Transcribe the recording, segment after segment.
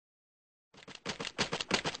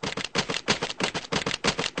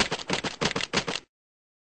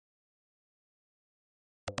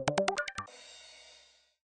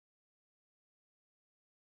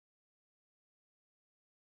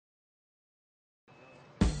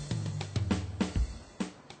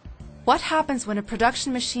What happens when a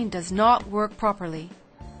production machine does not work properly?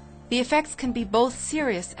 The effects can be both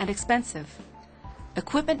serious and expensive.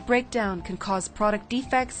 Equipment breakdown can cause product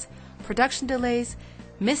defects, production delays,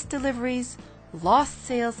 missed deliveries, lost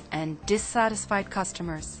sales, and dissatisfied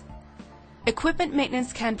customers. Equipment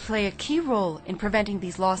maintenance can play a key role in preventing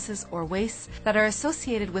these losses or wastes that are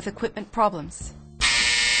associated with equipment problems.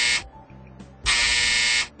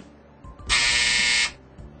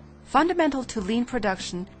 Fundamental to lean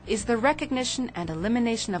production is the recognition and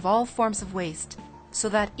elimination of all forms of waste, so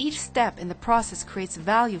that each step in the process creates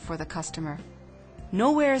value for the customer.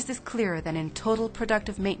 Nowhere is this clearer than in Total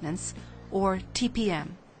Productive Maintenance, or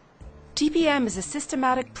TPM. TPM is a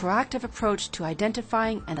systematic, proactive approach to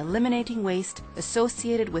identifying and eliminating waste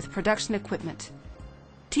associated with production equipment.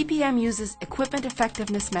 TPM uses equipment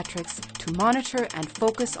effectiveness metrics to monitor and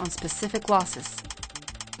focus on specific losses: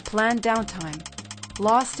 planned downtime,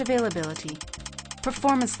 lost availability,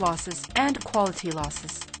 performance losses, and quality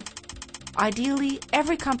losses. Ideally,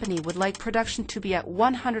 every company would like production to be at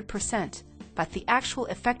 100%, but the actual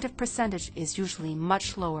effective percentage is usually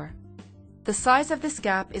much lower. The size of this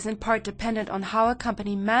gap is in part dependent on how a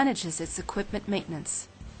company manages its equipment maintenance.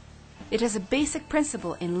 It is a basic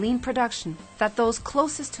principle in lean production that those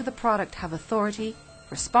closest to the product have authority,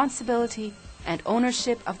 responsibility, and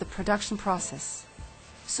ownership of the production process.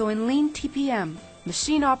 So in lean TPM,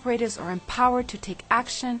 machine operators are empowered to take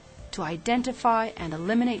action, to identify and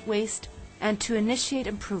eliminate waste, and to initiate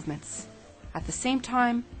improvements. At the same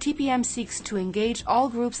time, TPM seeks to engage all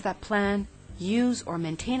groups that plan, use, or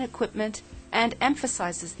maintain equipment, and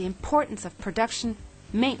emphasizes the importance of production,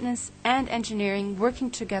 maintenance, and engineering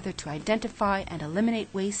working together to identify and eliminate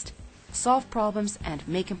waste, solve problems, and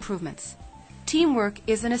make improvements. Teamwork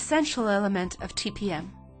is an essential element of TPM.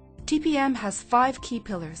 TPM has 5 key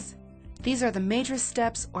pillars. These are the major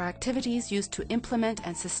steps or activities used to implement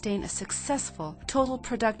and sustain a successful total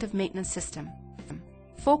productive maintenance system: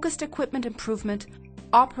 focused equipment improvement,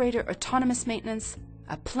 operator autonomous maintenance,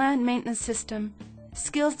 a planned maintenance system,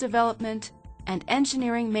 skills development, and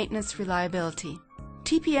engineering maintenance reliability.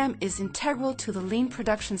 TPM is integral to the lean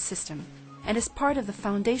production system and is part of the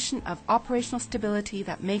foundation of operational stability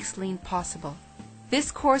that makes lean possible.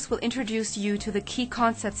 This course will introduce you to the key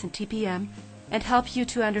concepts in TPM and help you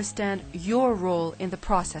to understand your role in the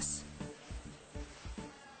process.